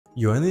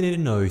You only need to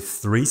know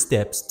 3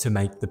 steps to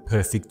make the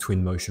perfect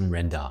Twinmotion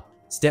render.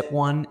 Step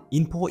 1,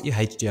 import your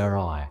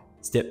HDRI.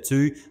 Step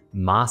 2,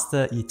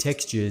 master your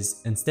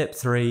textures. And step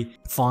 3,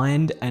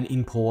 find and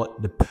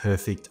import the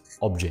perfect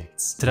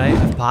objects. Today,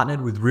 I've partnered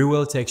with Real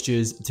World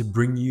Textures to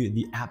bring you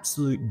the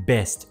absolute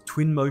best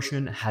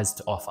Twinmotion has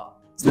to offer.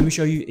 So let me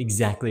show you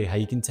exactly how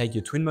you can take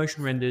your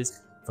Twinmotion renders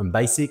from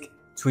basic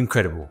to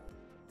incredible.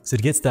 So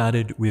to get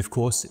started, we of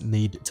course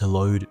need to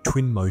load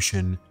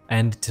Twinmotion,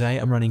 and today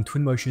I'm running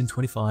Twinmotion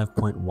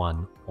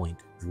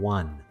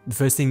 25.1.1. The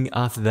first thing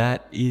after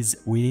that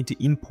is we need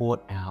to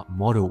import our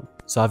model.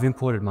 So I've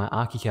imported my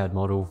ArchiCAD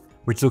model,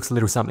 which looks a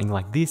little something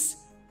like this,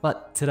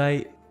 but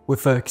today we're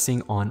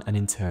focusing on an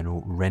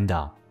internal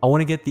render. I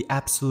want to get the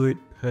absolute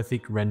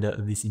perfect render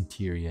of this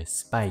interior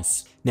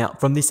space. Now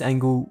from this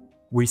angle,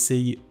 we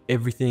see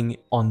everything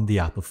on the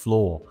upper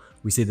floor.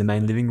 We see the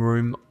main living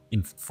room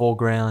in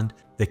foreground,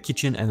 the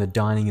kitchen and the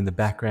dining in the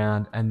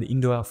background, and the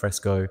indoor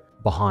alfresco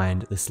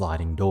behind the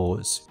sliding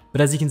doors. But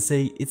as you can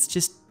see, it's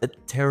just a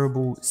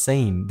terrible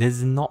scene.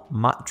 There's not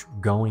much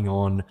going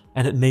on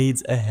and it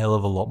needs a hell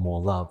of a lot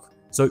more love.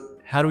 So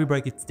how do we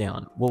break it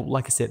down? Well,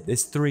 like I said,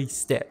 there's 3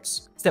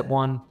 steps. Step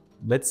 1,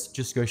 let's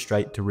just go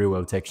straight to Real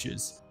World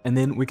Textures. And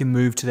then we can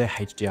move to the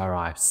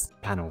HDRI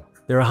panel.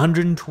 There are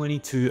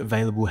 122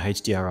 available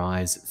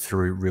HDRIs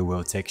through Real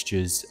World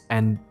Textures,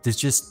 and there's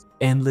just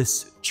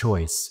endless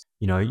choice.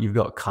 You know, you've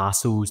got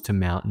castles to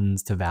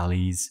mountains to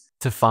valleys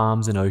to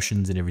farms and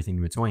oceans and everything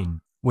in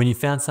between. When you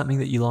found something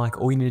that you like,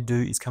 all you need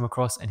to do is come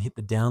across and hit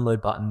the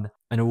download button,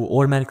 and it will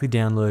automatically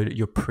download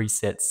your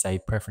preset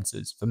save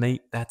preferences. For me,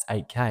 that's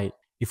 8K.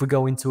 If we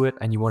go into it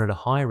and you wanted a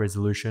higher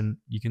resolution,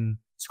 you can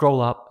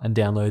scroll up and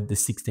download the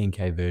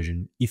 16K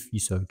version if you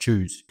so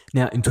choose.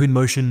 Now in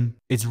Twinmotion,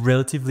 it's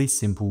relatively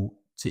simple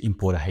to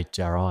import a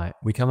HDRI.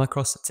 We come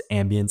across to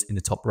ambience in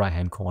the top right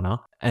hand corner,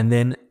 and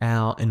then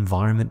our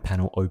environment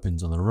panel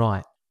opens on the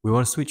right. We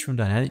want to switch from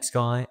dynamic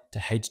sky to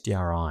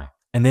HDRI.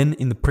 And then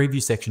in the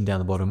preview section down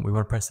the bottom, we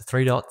want to press the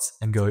 3 dots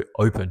and go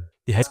open.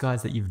 The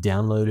HDRIs that you've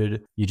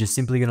downloaded, you're just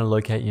simply going to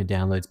locate in your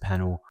downloads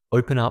panel,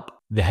 open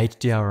up the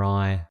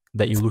HDRI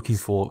that you're looking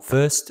for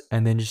first,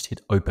 and then just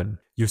hit open.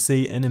 You'll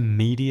see an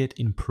immediate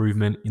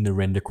improvement in the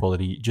render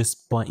quality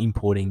just by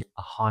importing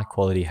a high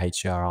quality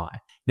HDRI.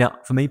 Now,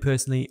 for me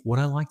personally, what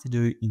I like to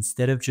do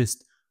instead of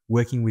just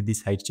working with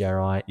this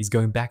HDRI is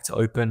going back to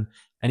open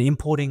and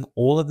importing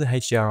all of the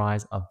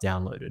HDRIs I've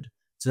downloaded.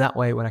 So that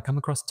way, when I come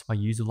across to my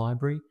user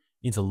library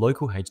into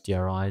local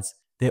HDRIs,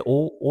 they're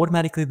all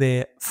automatically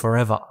there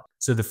forever.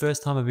 So the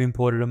first time I've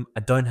imported them, I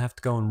don't have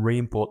to go and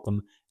re-import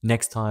them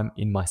next time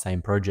in my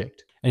same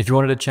project. And if you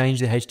wanted to change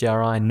the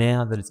HDRI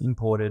now that it's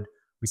imported,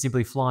 we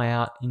simply fly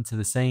out into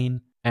the scene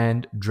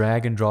and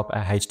drag and drop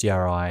our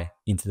HDRI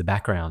into the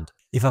background.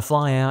 If I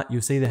fly out,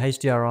 you'll see the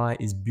HDRI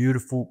is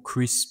beautiful,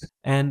 crisp,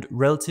 and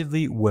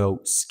relatively well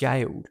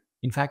scaled.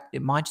 In fact,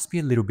 it might just be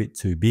a little bit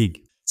too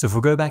big. So if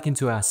we go back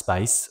into our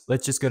space,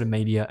 let's just go to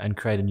media and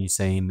create a new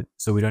scene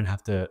so we don't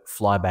have to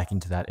fly back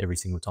into that every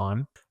single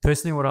time.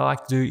 Personally, what I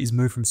like to do is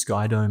move from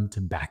sky dome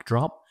to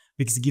backdrop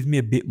because it gives me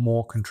a bit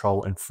more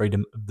control and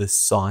freedom of the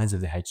size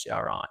of the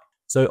HDRI.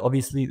 So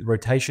obviously the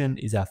rotation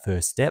is our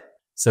first step.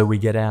 So we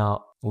get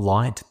our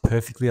light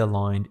perfectly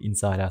aligned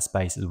inside our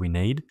space as we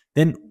need.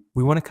 Then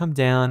we want to come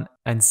down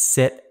and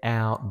set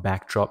our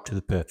backdrop to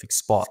the perfect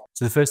spot.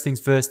 So the first things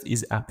first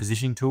is our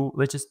positioning tool.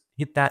 Let's just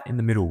hit that in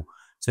the middle.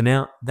 So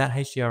now that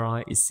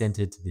HDRI is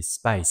centered to this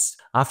space.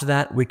 After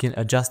that, we can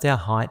adjust our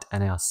height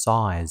and our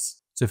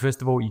size. So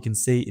first of all, you can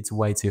see it's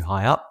way too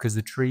high up because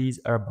the trees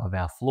are above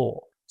our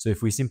floor. So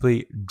if we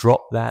simply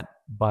drop that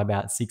by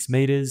about 6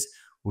 meters,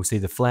 we'll see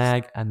the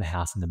flag and the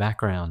house in the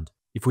background.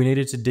 If we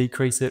needed to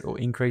decrease it or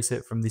increase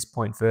it from this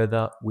point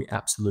further, we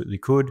absolutely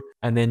could,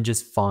 and then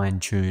just fine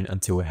tune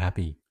until we're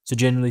happy. So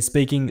generally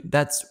speaking,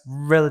 that's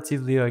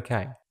relatively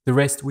okay. The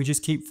rest, we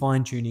just keep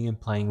fine tuning and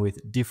playing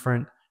with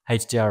different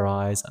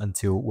HDRIs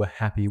until we're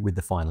happy with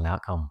the final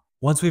outcome.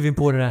 Once we've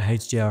imported our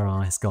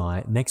HDRI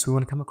sky, next we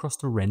want to come across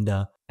to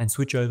render and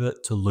switch over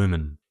to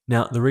Lumen.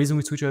 Now, the reason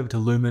we switch over to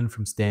Lumen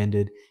from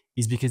standard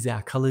is because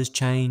our colors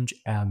change,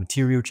 our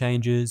material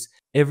changes,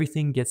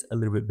 everything gets a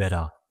little bit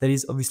better. That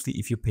is obviously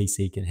if your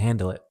PC can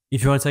handle it.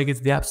 If you want to take it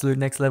to the absolute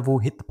next level,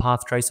 hit the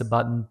path tracer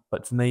button,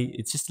 but for me,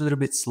 it's just a little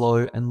bit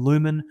slow and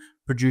Lumen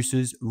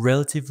produces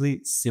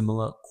relatively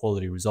similar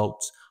quality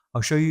results.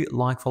 I'll show you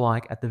like for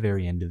like at the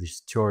very end of this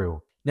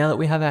tutorial. Now that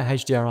we have our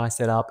HDRI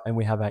set up and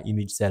we have our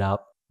image set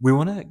up, we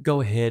want to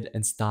go ahead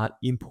and start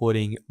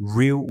importing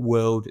real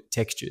world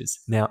textures.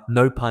 Now,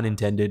 no pun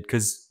intended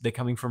because they're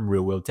coming from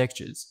Real World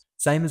Textures.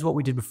 Same as what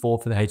we did before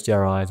for the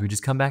HDRIs, we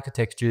just come back to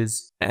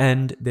textures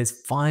and there's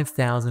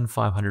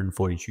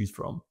 5,540 to choose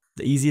from.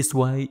 The easiest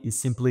way is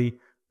simply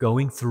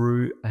going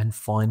through and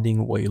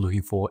finding what you're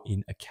looking for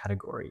in a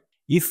category.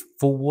 If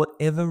for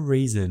whatever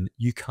reason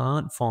you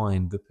can't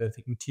find the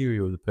perfect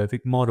material, the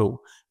perfect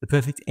model, the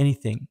perfect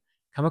anything,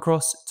 come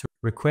across to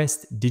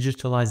request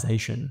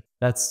digitalization.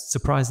 That's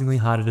surprisingly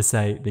harder to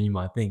say than you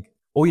might think.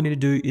 All you need to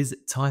do is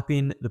type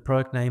in the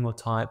product name or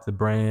type the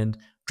brand,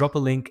 drop a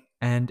link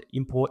and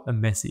import a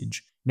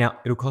message. Now,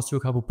 it'll cost you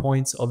a couple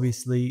points,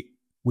 obviously,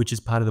 which is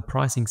part of the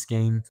pricing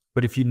scheme.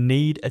 But if you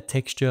need a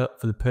texture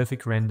for the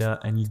perfect render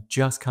and you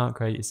just can't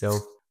create it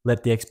yourself,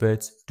 let the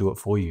experts do it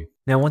for you.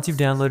 Now, once you've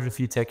downloaded a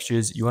few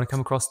textures, you want to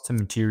come across to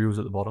materials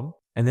at the bottom,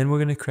 and then we're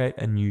going to create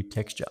a new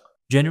texture.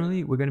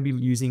 Generally, we're going to be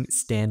using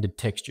standard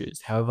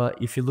textures. However,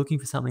 if you're looking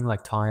for something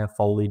like tire,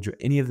 foliage, or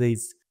any of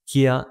these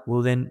here,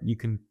 well, then you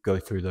can go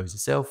through those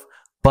yourself.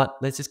 But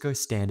let's just go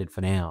standard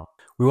for now.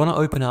 We want to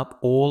open up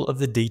all of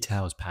the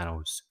details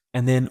panels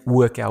and then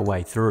work our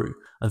way through.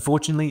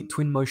 Unfortunately,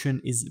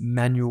 Twinmotion is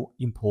manual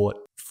import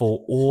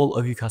for all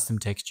of your custom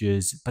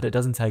textures, but it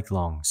doesn't take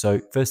long.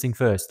 So first thing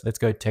first, let's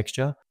go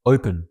texture,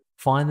 open,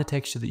 find the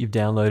texture that you've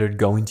downloaded,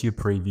 go into your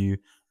preview,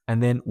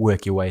 and then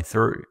work your way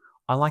through.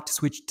 I like to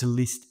switch to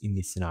list in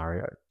this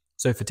scenario.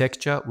 So for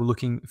texture, we're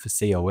looking for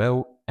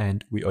COL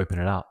and we open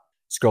it up.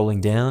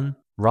 Scrolling down,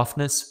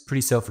 roughness,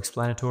 pretty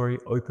self-explanatory,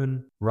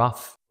 open,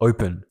 rough,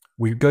 open.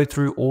 We go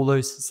through all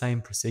those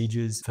same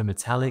procedures. For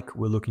metallic,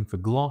 we're looking for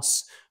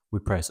gloss. We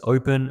press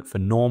open. For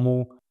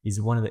normal is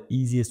one of the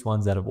easiest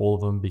ones out of all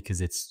of them because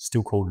it's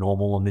still called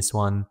normal on this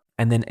one.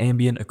 And then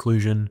ambient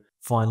occlusion,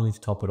 finally to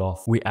top it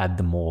off, we add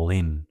them all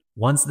in.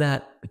 Once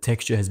that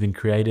texture has been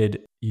created,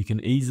 you can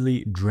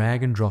easily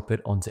drag and drop it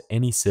onto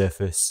any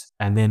surface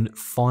and then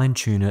fine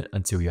tune it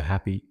until you're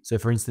happy. So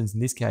for instance, in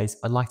this case,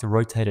 I'd like to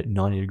rotate it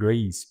 90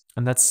 degrees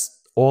and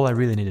that's all I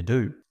really need to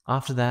do.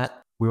 After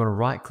that, we want to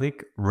right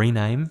click,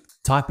 rename,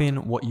 type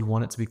in what you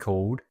want it to be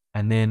called,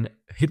 and then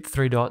hit the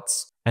three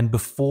dots. And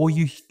before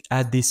you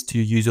add this to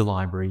your user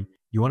library,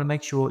 you want to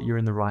make sure you're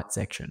in the right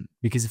section.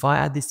 Because if I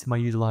add this to my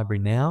user library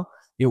now,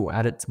 it will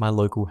add it to my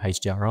local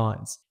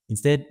HDRIs.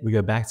 Instead, we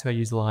go back to our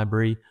user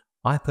library.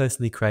 I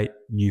personally create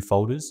new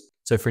folders.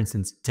 So for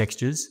instance,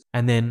 textures,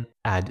 and then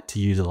add to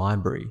user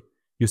library.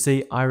 You'll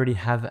see I already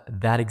have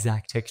that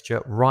exact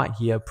texture right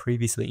here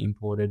previously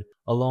imported,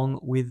 along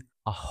with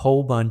a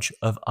whole bunch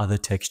of other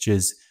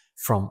textures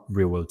from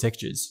real world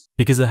textures.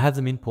 Because I have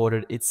them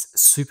imported, it's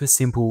super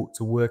simple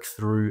to work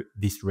through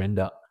this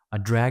render. I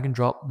drag and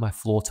drop my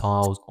floor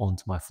tiles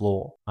onto my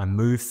floor. I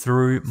move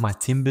through my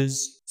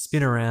timbers,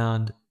 spin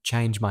around,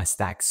 change my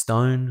stacked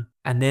stone.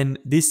 And then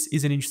this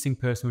is an interesting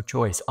personal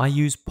choice. I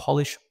use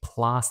polish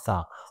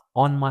plaster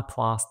on my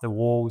plaster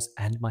walls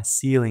and my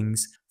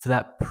ceilings for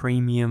that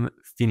premium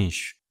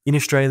finish. In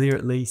Australia,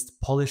 at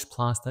least, polished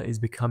plaster is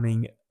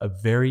becoming a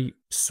very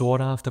sought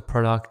after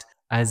product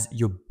as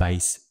your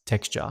base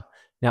texture.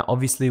 Now,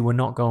 obviously, we're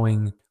not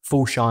going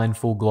full shine,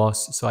 full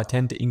gloss, so I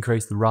tend to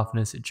increase the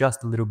roughness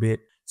just a little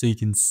bit so you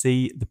can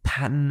see the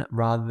pattern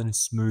rather than a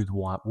smooth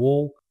white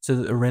wall, so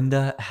that the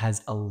render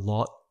has a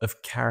lot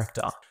of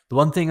character. The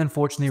one thing,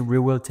 unfortunately,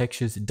 real world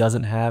textures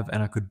doesn't have,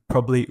 and I could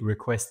probably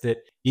request it,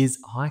 is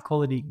high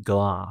quality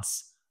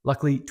glass.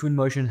 Luckily,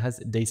 Twinmotion has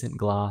decent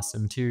glass,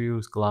 and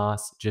materials,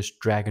 glass, just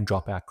drag and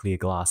drop our clear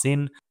glass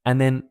in, and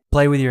then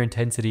play with your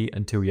intensity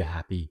until you're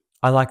happy.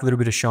 I like a little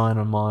bit of shine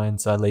on mine,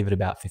 so I leave it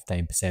about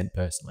 15%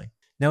 personally.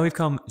 Now we've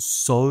come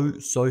so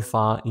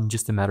far in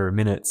just a matter of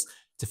minutes.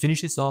 To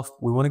finish this off,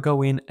 we want to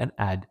go in and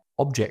add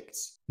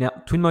objects. Now,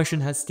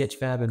 Twinmotion has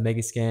Sketchfab and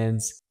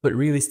Megascans, but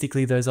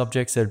realistically, those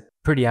objects are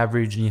pretty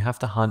average and you have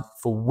to hunt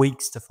for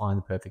weeks to find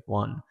the perfect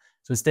one.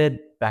 So instead,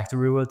 back to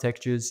real world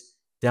textures,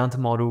 down to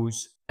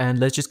models, and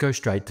let's just go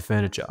straight to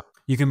furniture.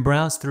 You can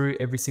browse through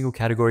every single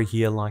category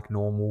here like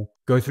normal,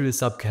 go through the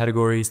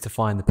subcategories to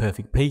find the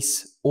perfect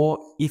piece, or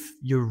if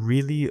you're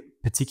really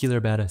particular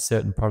about a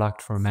certain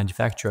product from a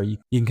manufacturer, you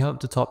can come up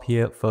to top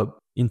here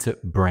into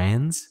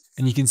brands,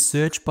 and you can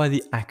search by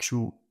the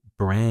actual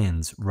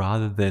brands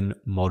rather than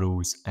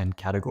models and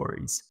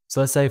categories. So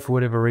let's say for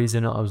whatever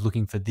reason I was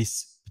looking for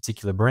this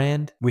particular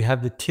brand, we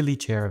have the Tilly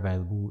chair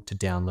available to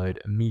download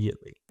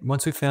immediately.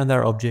 Once we've found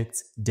our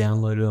objects,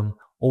 download them,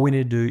 all we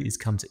need to do is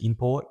come to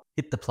import,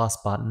 hit the plus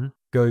button,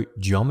 go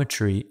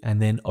geometry,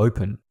 and then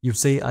open. You'll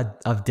see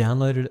I've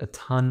downloaded a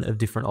ton of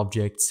different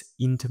objects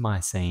into my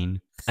scene.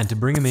 And to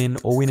bring them in,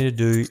 all we need to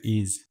do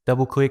is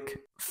double click,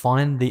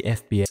 find the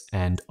FPS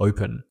and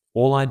open.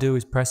 All I do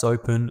is press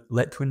open,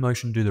 let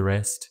Twinmotion do the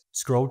rest,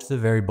 scroll to the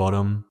very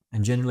bottom,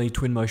 and generally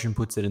Twinmotion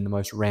puts it in the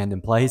most random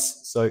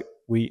place. So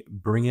we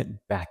bring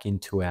it back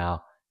into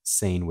our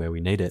scene where we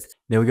need it.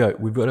 There we go.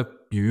 We've got a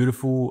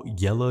beautiful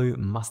yellow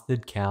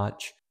mustard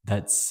couch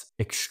that's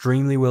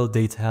extremely well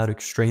detailed,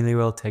 extremely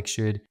well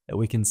textured, that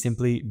we can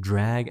simply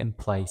drag and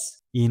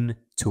place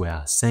into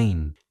our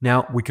scene.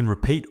 Now we can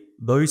repeat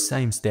those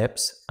same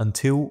steps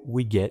until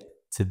we get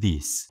to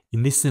this.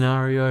 In this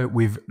scenario,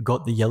 we've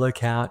got the yellow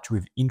couch,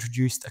 we've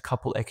introduced a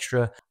couple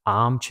extra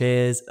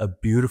armchairs, a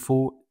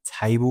beautiful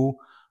table.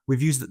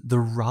 We've used the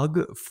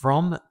rug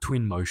from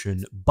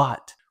Twinmotion,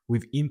 but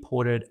we've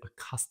imported a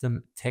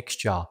custom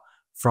texture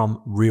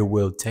from real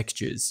world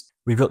textures.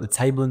 We've got the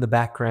table in the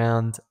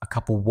background, a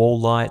couple wall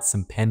lights,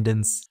 some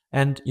pendants,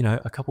 and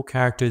a couple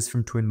characters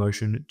from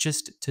Twinmotion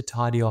just to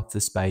tidy off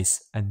the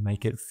space and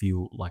make it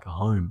feel like a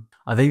home.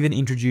 I've even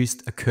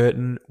introduced a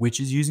curtain, which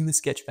is using the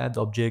Sketchfab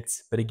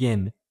objects, but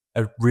again,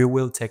 a real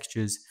world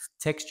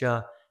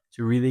texture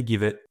to really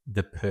give it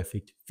the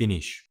perfect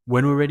finish.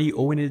 When we're ready,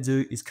 all we need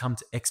to do is come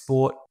to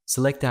export,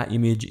 select our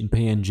image in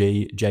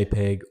PNG,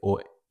 JPEG,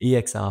 or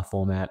EXR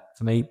format.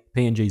 For me,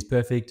 PNG is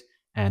perfect,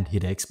 and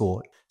hit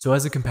export. So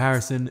as a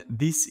comparison,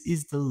 this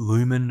is the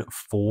Lumen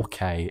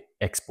 4K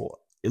export.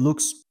 It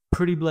looks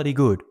pretty bloody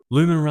good.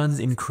 Lumen runs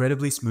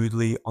incredibly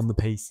smoothly on the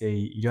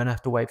PC. You don't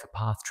have to wait for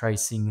path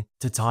tracing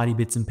to tidy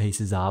bits and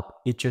pieces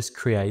up. It just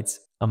creates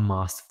a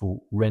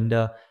masterful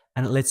render,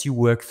 and it lets you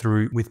work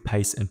through with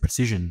pace and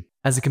precision.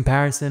 As a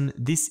comparison,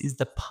 this is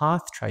the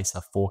Path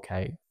Tracer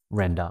 4K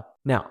render.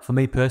 Now, for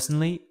me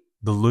personally,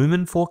 the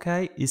Lumen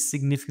 4K is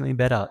significantly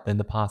better than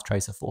the Path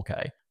Tracer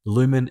 4K. The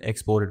Lumen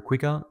exported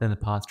quicker than the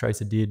Path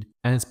Tracer did,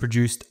 and it's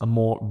produced a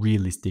more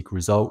realistic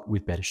result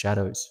with better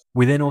shadows.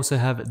 We then also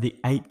have the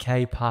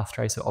 8K Path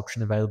Tracer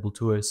option available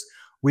to us,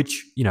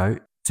 which,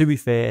 to be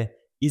fair,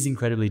 is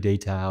incredibly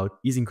detailed,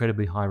 is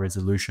incredibly high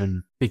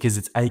resolution because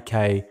it's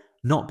 8K,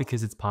 not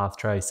because it's Path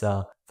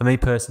Tracer. For me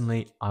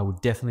personally, I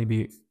would definitely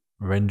be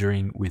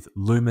rendering with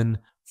Lumen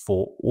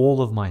for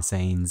all of my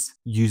scenes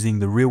using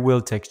the real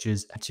world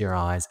textures,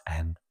 HDRIs,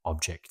 and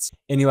objects.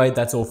 Anyway,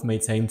 that's all for me,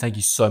 team. Thank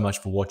you so much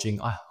for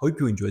watching. I hope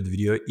you enjoyed the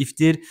video. If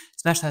you did,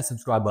 smash that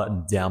subscribe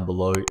button down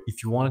below.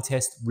 If you want to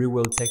test real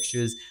world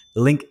textures,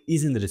 the link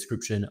is in the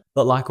description.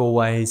 But like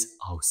always,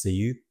 I'll see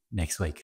you next week.